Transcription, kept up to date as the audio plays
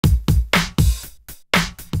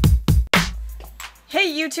Hey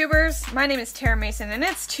YouTubers, my name is Tara Mason and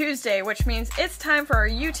it's Tuesday, which means it's time for our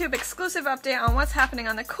YouTube exclusive update on what's happening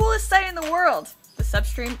on the coolest site in the world,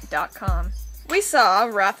 thesubstream.com. We saw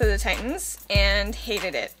Wrath of the Titans and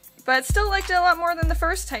hated it, but still liked it a lot more than the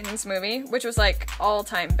first Titans movie, which was like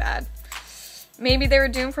all-time bad. Maybe they were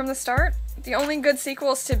doomed from the start? The only good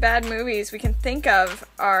sequels to bad movies we can think of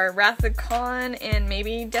are Wrath of the Khan and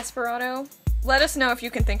maybe Desperado. Let us know if you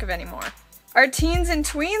can think of any more. Our teens and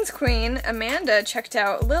tweens queen, Amanda, checked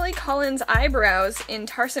out Lily Collins' eyebrows in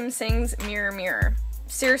Tarsem Singh's Mirror Mirror.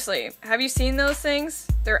 Seriously, have you seen those things?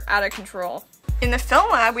 They're out of control. In the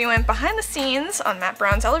film lab, we went behind the scenes on Matt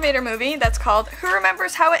Brown's elevator movie that's called Who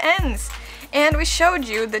Remembers How It Ends? And we showed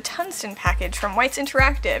you the Tungsten package from White's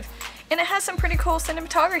Interactive, and it has some pretty cool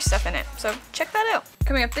cinematography stuff in it, so check that out.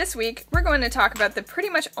 Coming up this week, we're going to talk about the pretty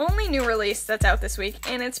much only new release that's out this week,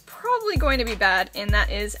 and it's probably going to be bad, and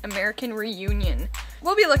that is American Reunion.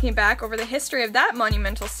 We'll be looking back over the history of that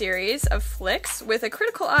monumental series of flicks with a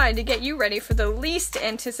critical eye to get you ready for the least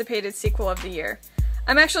anticipated sequel of the year.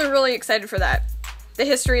 I'm actually really excited for that. The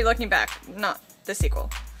history looking back, not the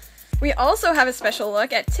sequel. We also have a special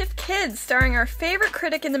look at TIFF Kids, starring our favorite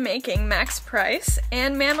critic in the making, Max Price,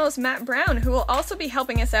 and Mammo's Matt Brown, who will also be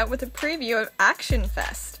helping us out with a preview of Action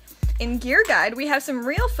Fest. In Gear Guide, we have some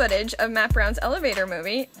real footage of Matt Brown's elevator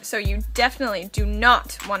movie, so you definitely do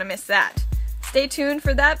not want to miss that. Stay tuned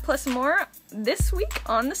for that plus more this week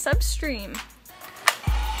on the Substream.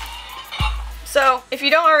 So, if you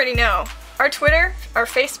don't already know, our Twitter, our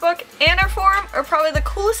Facebook, and our forum are probably the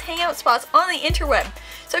coolest hangout spots on the interweb.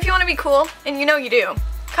 So if you want to be cool, and you know you do,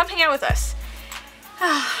 come hang out with us.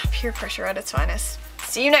 Peer pressure at its finest.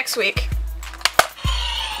 See you next week.